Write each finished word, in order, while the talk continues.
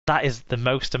That is the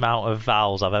most amount of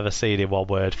vowels I've ever seen in one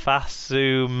word.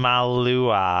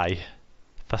 Fasumaluai.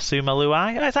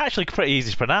 Fasumaluai? It's actually pretty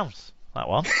easy to pronounce, that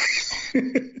one.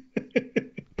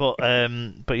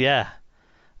 But yeah.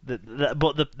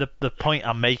 The point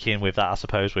I'm making with that, I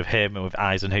suppose, with him and with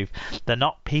Eisenhuth, they're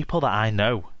not people that I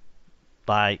know.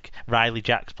 Like Riley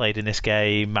Jacks played in this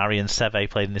game, Marion Seve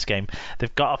played in this game.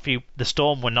 They've got a few. The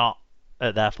Storm were not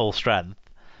at their full strength,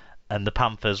 and the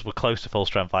Panthers were close to full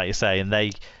strength, like you say, and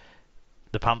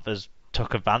the Panthers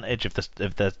took advantage of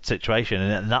the situation,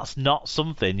 and that's not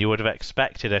something you would have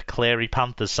expected a Cleary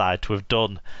Panthers side to have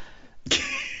done.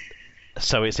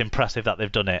 So it's impressive that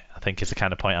they've done it, I think, is the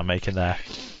kind of point I'm making there.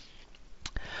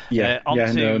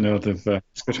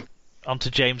 It's good. On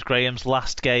to James Graham's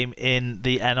last game in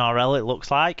the NRL, it looks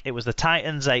like. It was the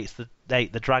Titans 8,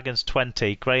 the Dragons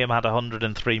 20. Graham had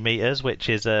 103 metres, which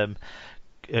is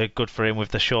good for him with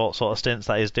the short sort of stints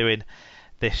that he's doing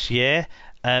this year.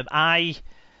 I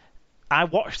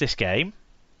watched this game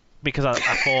because I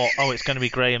thought, it's going to be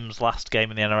Graham's last game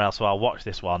in the NRL, so I'll watch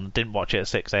this one. Didn't watch it at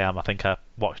 6 a.m. I think I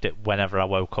watched it whenever I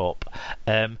woke up.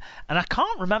 And I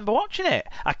can't remember watching it.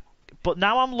 But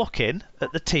now I'm looking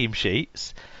at the team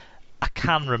sheets. I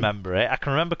can remember it. I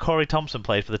can remember Corey Thompson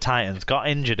played for the Titans, got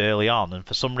injured early on, and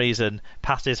for some reason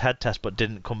passed his head test but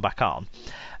didn't come back on.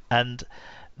 And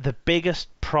the biggest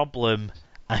problem,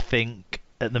 I think,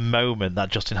 at the moment that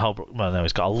Justin Holbrook... Well, no,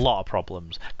 he's got a lot of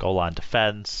problems. Goal line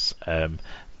defence,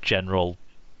 general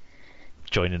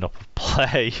joining up of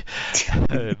play,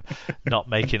 not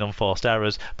making unforced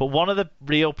errors. But one of the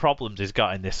real problems he's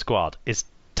got in this squad is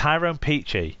Tyrone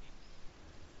Peachey.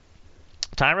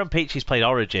 Tyrone Peachey's played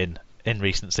Origin in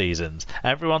recent seasons.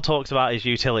 Everyone talks about his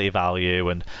utility value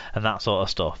and that sort of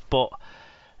stuff, but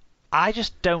I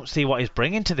just don't see what he's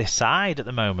bringing to this side at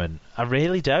the moment. I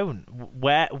really don't.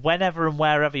 Whenever and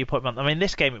wherever you put him on, I mean,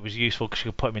 this game it was useful because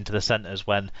you could put him into the centres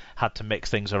when had to mix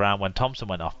things around when Thompson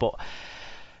went off, but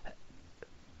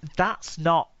that's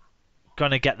not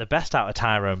going to get the best out of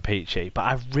Tyrone Peachey. But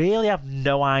I really have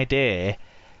no idea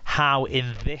how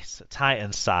in this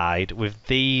Titans side with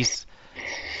these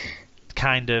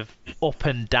kind of up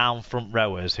and down front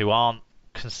rowers who aren't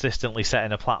consistently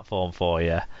setting a platform for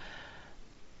you,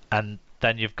 and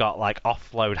then you've got like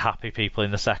offload happy people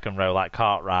in the second row like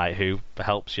Cartwright who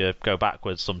helps you go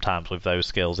backwards sometimes with those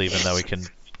skills, even though he can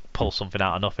pull something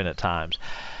out of nothing at times.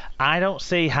 I don't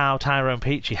see how Tyrone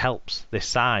Peachey helps this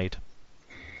side.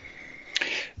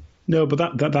 No,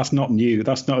 but that's not new.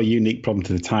 That's not a unique problem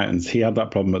to the Titans. He had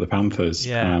that problem at the Panthers,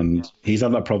 and he's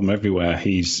had that problem everywhere.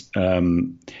 He's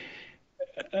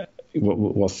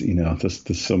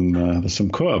there's some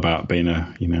quote about being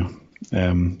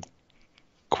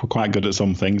quite good at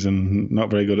some things and not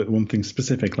very good at one thing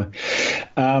specifically.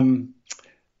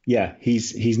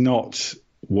 He's not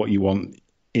what you want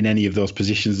in any of those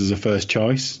positions as a first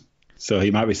choice. So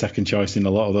he might be second choice in a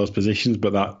lot of those positions,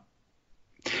 but that,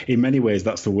 in many ways,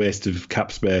 that's the waste of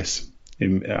cap space.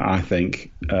 I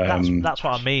think that's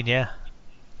what I mean. Yeah.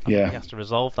 He has to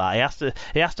resolve that.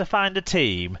 He has to find a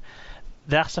team.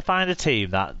 They have to find a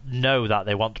team that know that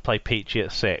they want to play Peachey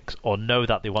at 6, or know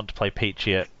that they want to play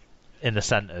Peachey in the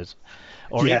centres,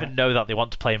 or even know that they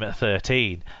want to play him at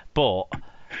 13, but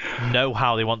know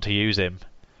how they want to use him.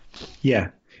 Yeah.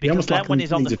 Because then when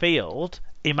he's on the field,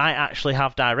 he might actually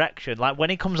have direction. Like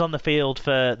when he comes on the field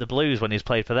for the Blues when he's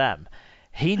played for them,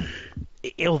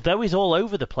 although he's all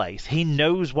over the place, he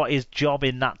knows what his job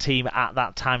in that team at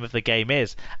that time of the game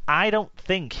is. I don't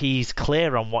think he's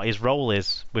clear on what his role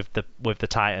is with the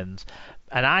Titans.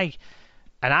 And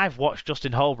I've watched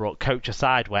Justin Holbrook coach a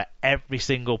side where every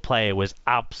single player was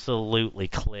absolutely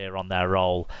clear on their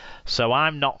role. So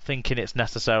I'm not thinking it's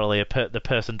necessarily the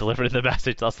person delivering the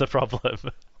message that's the problem.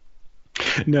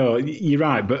 No, you're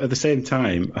right, but at the same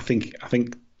time, I think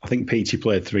Peachey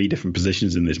played 3 different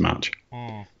positions in this match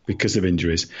because of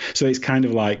injuries. So it's kind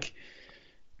of like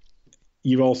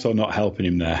you're also not helping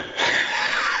him there.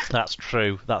 That's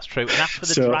true. And as for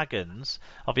the Dragons,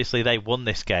 obviously they won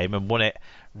this game and won it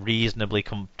reasonably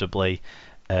comfortably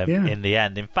in the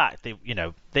end. In fact,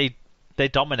 they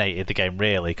dominated the game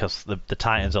really because the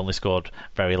Titans only scored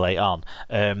very late on.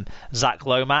 Zach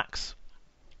Lomax,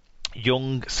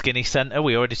 young, skinny centre.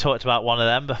 We already talked about one of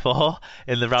them before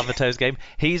in the Rabbitohs game.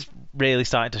 He's really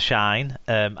starting to shine.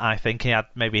 I think he had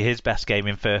maybe his best game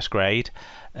in first grade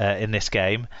in this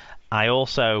game. I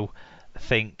also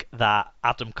think that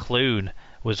Adam Clune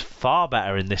was far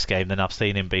better in this game than I've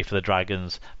seen him be for the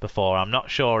Dragons before. I'm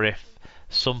not sure if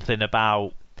something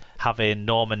about having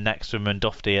Norman next to him and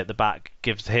Dufty at the back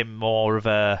gives him more of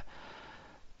a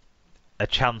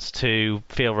chance to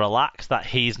feel relaxed, that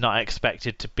he's not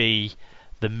expected to be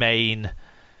the main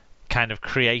kind of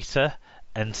creator,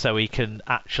 and so he can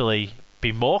actually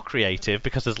be more creative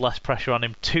because there's less pressure on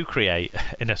him to create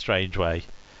in a strange way.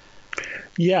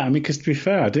 Yeah, I mean, because to be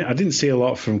fair, I didn't see a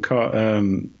lot from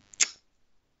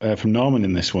Norman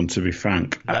in this one, to be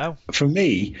frank. No. For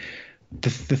me,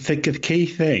 the key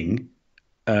thing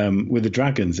with the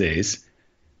Dragons is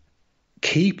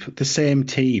keep the same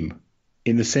team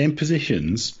in the same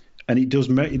positions, and it does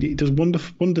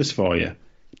wonders for you.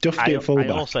 Duffy at fullback.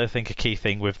 I also think a key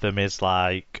thing with them is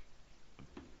like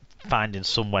finding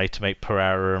some way to make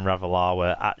Pereira and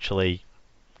Ravalawa actually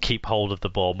keep hold of the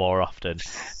ball more often,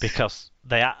 because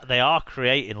they are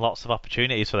creating lots of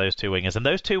opportunities for those two wingers, and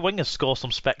those two wingers score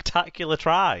some spectacular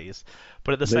tries,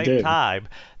 but at the same time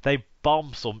they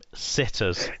bomb some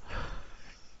sitters.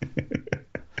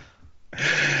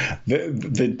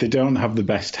 They don't have the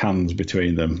best hands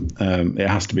between them, it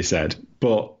has to be said.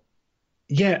 But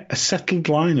yeah, a settled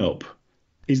lineup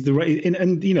is the right,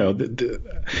 and you know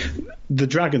the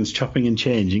Dragons chopping and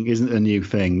changing isn't a new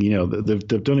thing. You know,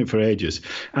 they've done it for ages,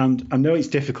 and I know it's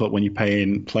difficult when you're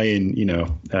playing you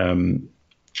know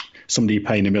somebody you're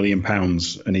paying £1 million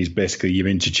and he's basically your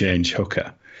interchange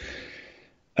hooker.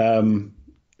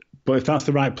 But if that's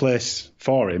the right place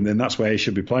for him, then that's where he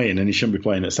should be playing, and he shouldn't be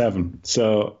playing at 7.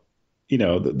 So, you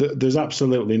know, there's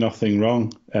absolutely nothing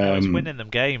wrong. He's winning them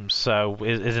games, so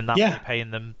isn't that what you're paying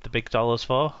them the big dollars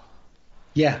for?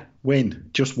 Yeah,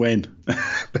 win. Just win,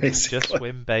 basically. Just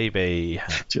win, baby.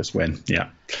 Just win, yeah.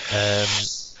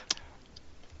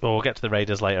 Well, we'll get to the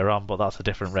Raiders later on, but that's a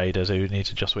different Raiders who need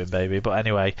to just win, baby. But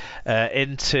anyway,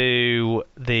 into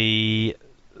the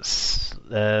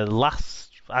last...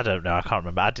 I don't know. I can't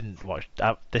remember. I didn't watch.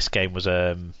 This game was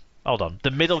hold on.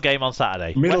 The middle game on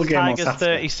Saturday. West Tigers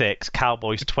 36,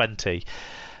 Cowboys 20.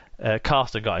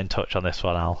 Carsten got in touch on this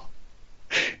one, Al.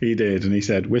 He did, and he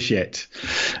said, "We're shit.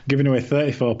 Giving away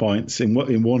 34 points in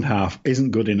one half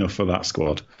isn't good enough for that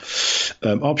squad.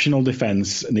 Optional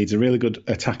defence needs a really good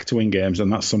attack to win games,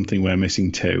 and that's something we're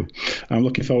missing too. I'm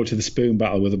looking forward to the spoon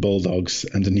battle with the Bulldogs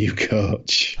and a new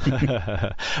coach."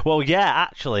 Well, yeah,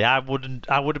 actually, I would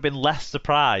have been less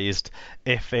surprised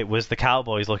if it was the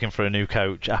Cowboys looking for a new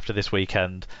coach after this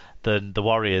weekend than the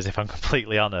Warriors, if I'm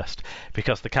completely honest,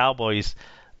 because the Cowboys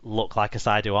look like a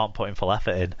side who aren't putting full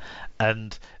effort in,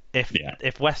 and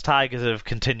if West Tigers have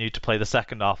continued to play the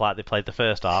second half like they played the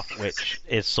first half, which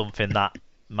is something that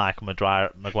Michael Maguire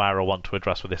will want to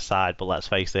address with this side, but let's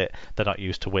face it, they're not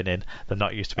used to winning. They're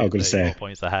not used to being 34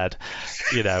 points ahead.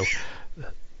 You know,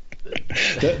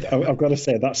 I've got to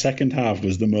say that second half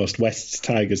was the most West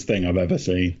Tigers thing I've ever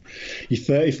seen. You're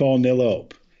 34-0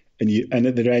 up, and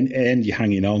at the end you're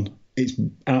hanging on. It's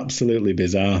absolutely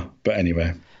bizarre. But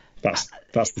anyway, that's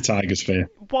the Tigers' fear.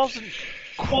 Wasn't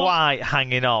quite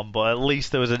hanging on, but at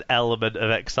least there was an element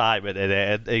of excitement in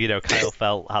it. And you know, Kyle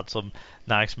Felt had some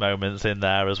nice moments in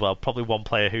there as well. Probably one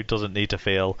player who doesn't need to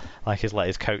feel like he's let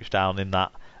his coach down in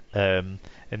that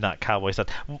Cowboys side.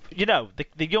 You know,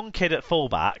 the young kid at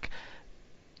fullback,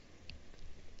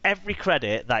 every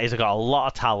credit that he's got a lot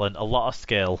of talent, a lot of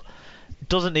skill.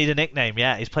 Doesn't need a nickname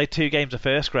yet. He's played 2 games of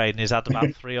first grade and he's had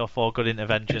about 3 or 4 good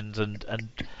interventions, and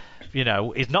you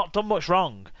know, he's not done much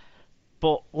wrong.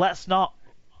 But let's not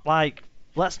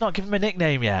give him a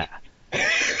nickname yet.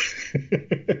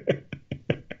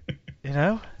 You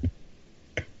know?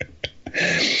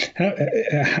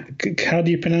 How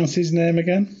do you pronounce his name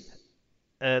again?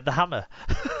 The Hammer.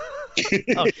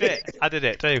 Oh shit! I did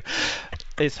it too.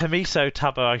 It's Hamiso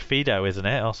Tabuaifido, isn't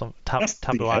it, or some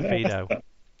Tabuaifido?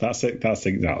 That's it. That's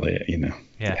exactly it. You know.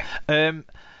 Yeah.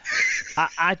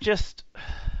 I just.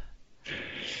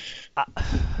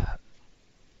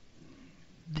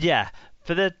 Yeah,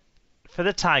 for the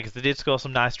Tigers, they did score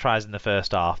some nice tries in the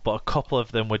first half, but a couple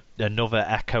of them were another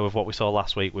echo of what we saw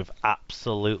last week, with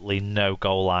absolutely no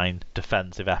goal line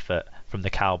defensive effort from the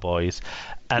Cowboys.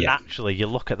 And actually, you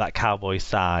look at that Cowboys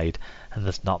side, and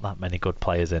there's not that many good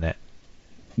players in it.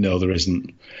 No, there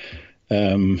isn't.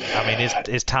 I mean,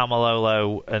 is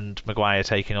Taumalolo and Maguire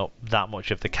taking up that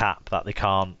much of the cap that they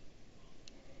can't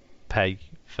pay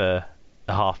for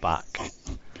a halfback,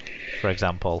 for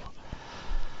example?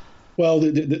 Well,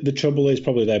 the trouble is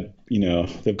probably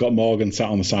they've got Morgan sat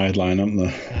on the sideline, haven't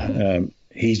they?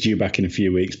 He's due back in a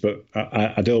few weeks, but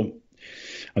I don't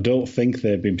think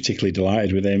they've been particularly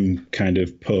delighted with him kind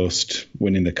of post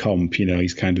winning the comp. You know,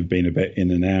 he's kind of been a bit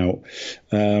in and out.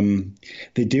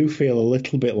 They do feel a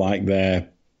little bit like a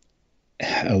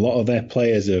lot of their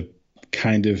players are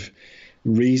kind of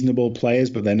reasonable players,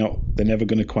 but they're never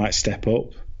going to quite step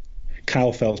up.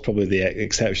 Kyle Felt's probably the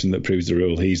exception that proves the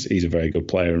rule. He's a very good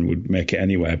player and would make it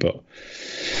anywhere, but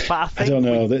I don't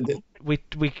know.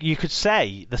 you could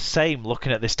say the same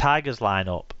looking at this Tigers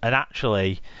lineup, and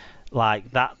actually,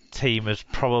 like, that team has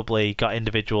probably got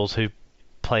individuals who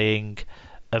playing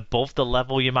above the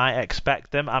level you might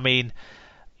expect them. I mean,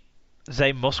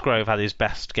 Zane Musgrove had his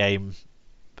best game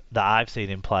that I've seen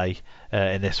him play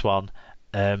in this one.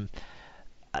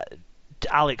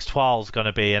 Alex Twal's going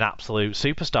to be an absolute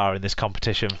superstar in this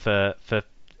competition for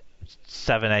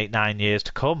 7, 8, 9 years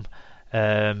to come.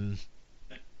 And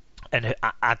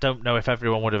I don't know if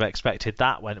everyone would have expected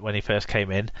that when he first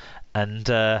came in, and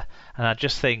I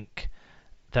just think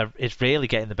that it's really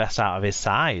getting the best out of his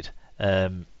side.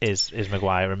 Is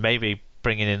Maguire, and maybe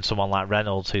bringing in someone like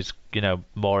Reynolds, who's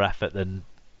more effort than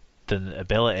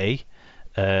ability,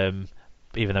 even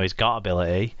though he's got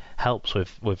ability, helps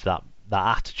with that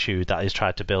attitude that he's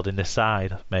tried to build in this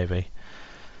side, maybe.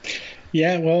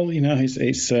 Yeah, well,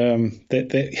 it's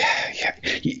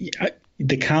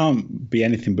they can't be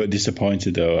anything but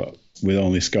disappointed though with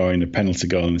only scoring a penalty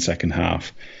goal in the second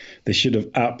half. They should have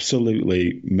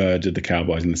absolutely murdered the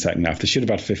Cowboys in the second half. They should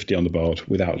have had 50 on the board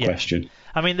without question.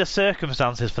 I mean, the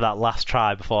circumstances for that last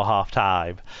try before half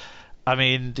time, I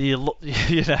mean,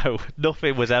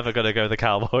 nothing was ever going to go the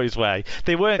Cowboys' way.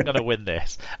 They weren't going to win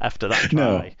this after that try.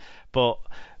 No. But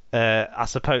I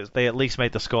suppose they at least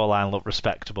made the scoreline look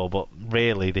respectable, but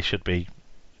really they should be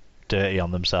dirty on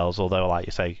themselves, although, like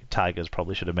you say, Tigers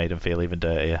probably should have made them feel even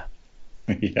dirtier.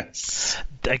 Yes.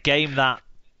 A game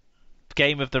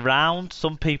of the round,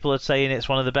 some people are saying it's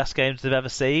one of the best games they've ever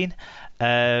seen.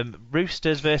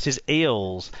 Roosters versus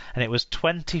Eels, and it was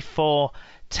 24-10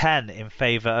 in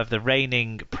favour of the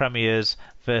reigning premiers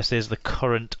versus the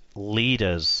current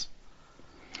leaders.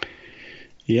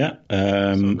 Yeah,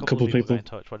 a couple of people in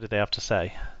touch. What did they have to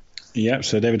say? Yeah,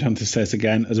 so David Hunter says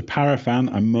again, as a Para fan,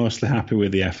 I'm mostly happy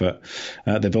with the effort.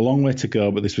 They've a long way to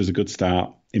go, but this was a good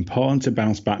start. Important to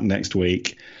bounce back next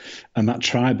week. And that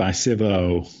try by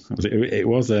Sivo,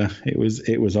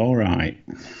 it was all right.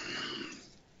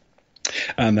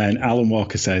 And then Alan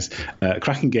Walker says,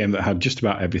 cracking game that had just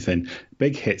about everything.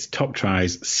 Big hits, top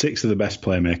tries, 6 of the best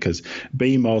playmakers.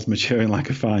 B. Moore's maturing like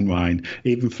a fine wine.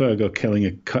 Even Fergo killing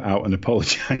a cutout and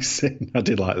apologising. I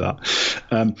did like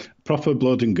that. Proper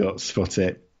blood and guts,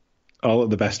 footy. All at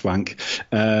the best wank.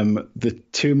 The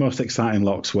 2 most exciting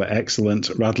locks were excellent.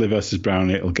 Radley versus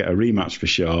Brownie. It'll get a rematch for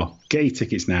sure. Get your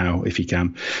tickets now if you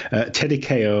can. Teddy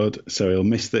KO'd, so he'll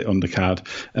miss the undercard.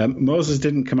 Moses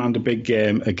didn't command a big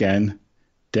game again.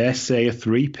 Dare say a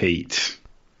three-peat.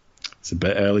 It's a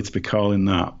bit early to be calling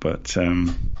that, but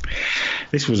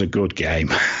this was a good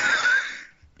game.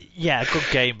 Yeah, a good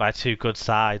game by 2 good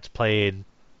sides playing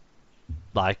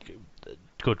like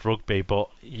good rugby, but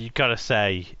you've got to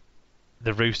say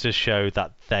the Roosters showed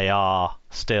that they are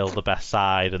still the best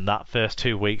side, and that first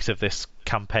 2 weeks of this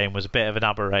campaign was a bit of an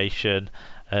aberration.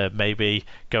 Maybe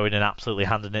going and absolutely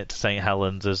handing it to St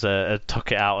Helens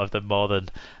took it out of them more than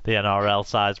the NRL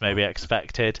sides maybe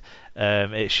expected.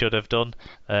 It should have done,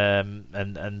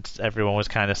 and everyone was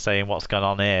kind of saying what's going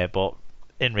on here, but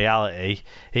in reality,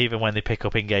 even when they pick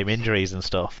up in-game injuries and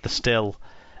stuff, they're still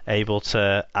able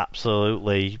to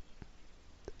absolutely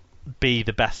be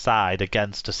the best side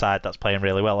against a side that's playing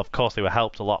really well. Of course, they were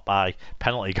helped a lot by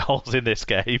penalty goals in this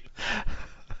game.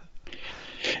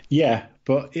 Yeah,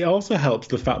 but it also helps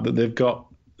the fact that they've got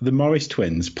the Morris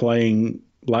twins playing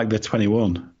like they're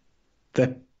 21.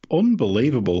 They're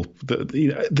unbelievable.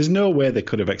 There's no way they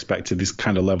could have expected this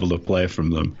kind of level of play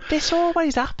from them. This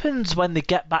always happens when they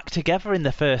get back together in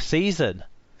the first season.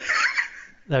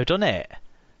 They've done it.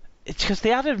 It's because they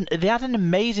had an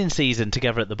amazing season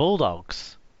together at the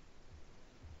Bulldogs.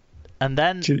 And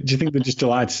then, do you think they're just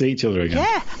delighted to see each other again?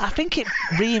 Yeah, I think it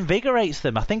reinvigorates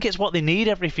them. I think it's what they need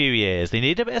every few years. They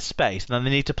need a bit of space, and then they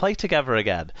need to play together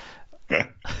again.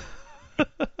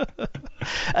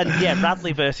 And yeah,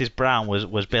 Radley versus Brown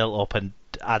was built up and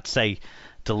I'd say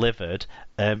delivered.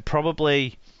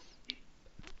 Probably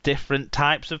different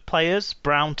types of players.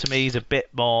 Brown to me is a bit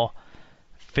more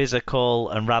physical,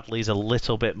 and Radley's a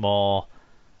little bit more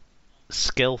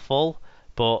skillful,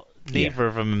 but neither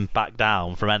of them back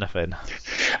down from anything.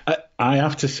 I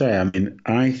have to say,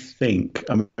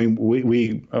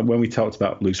 we when we talked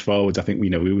about loose forwards, I think we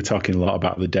were talking a lot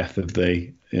about the death of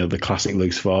the classic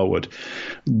loose forward.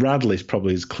 Radley's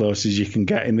probably as close as you can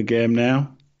get in the game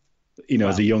now.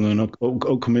 As a young and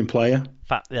upcoming player.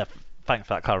 Yeah, thanks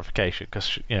for that clarification, because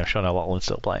Sean O'Loughlin's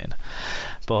still playing,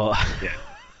 but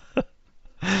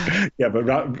yeah, but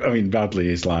Radley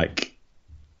is like.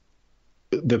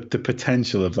 The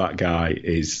potential of that guy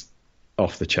is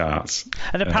off the charts.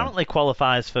 And apparently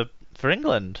qualifies for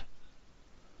England.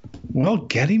 Well,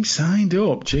 get him signed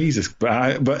up, Jesus.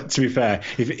 But to be fair,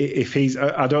 if he's,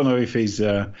 I don't know if he's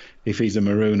a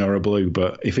maroon or a blue,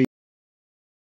 but if